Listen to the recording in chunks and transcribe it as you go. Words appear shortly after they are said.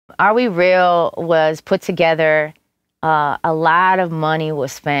Are We Real was put together. A lot of money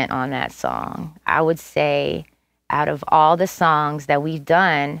was spent on that song. I would say out of all the songs that we've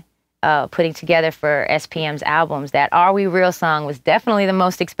done, putting together for SPM's albums, that Are We Real song was definitely the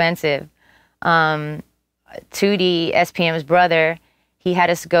most expensive. Tootie, SPM's brother, he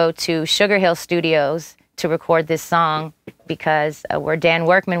had us go to Sugar Hill Studios to record this song because where Dan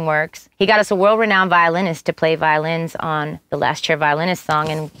Workman works. He got us a world-renowned violinist to play violins on the Last Chair Violinist song,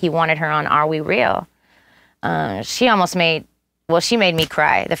 and he wanted her on Are We Real? She made me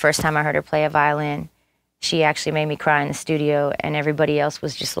cry the first time I heard her play a violin. She actually made me cry in the studio, and everybody else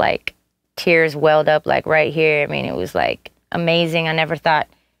was just like, tears welled up like right here. I mean, it was like amazing. I never thought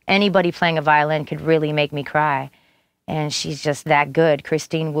anybody playing a violin could really make me cry. And she's just that good.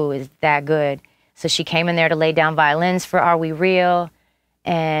 Christine Wu is that good. So she came in there to lay down violins for Are We Real?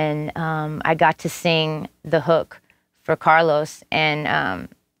 And I got to sing the hook for Carlos. And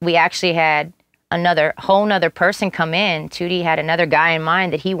we actually had whole nother person come in. Tootie had another guy in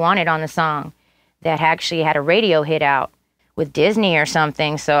mind that he wanted on the song that actually had a radio hit out with Disney or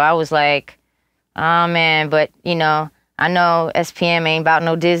something. So I was like, oh man, but you know, I know SPM ain't about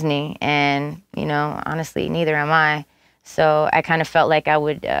no Disney, and you know, honestly, neither am I. So I kind of felt like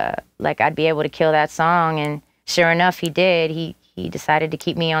I'd be able to kill that song, and sure enough, he did. He decided to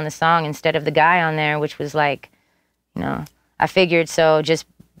keep me on the song instead of the guy on there, which was like, you know, I figured so just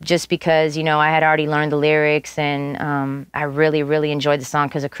because, you know, I had already learned the lyrics, and I really, really enjoyed the song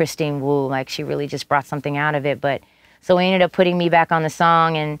because of Christine Wu. Like, she really just brought something out of it. But so he ended up putting me back on the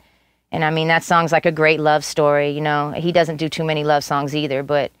song, and I mean, that song's like a great love story, you know. He doesn't do too many love songs either,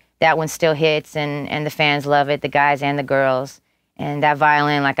 but that one still hits, and the fans love it, the guys and the girls. And that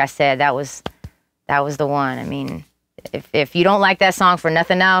violin, like I said, that was the one. I mean, if you don't like that song for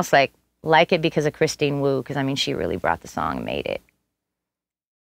nothing else, like it because of Christine Wu, because I mean, she really brought the song and made it.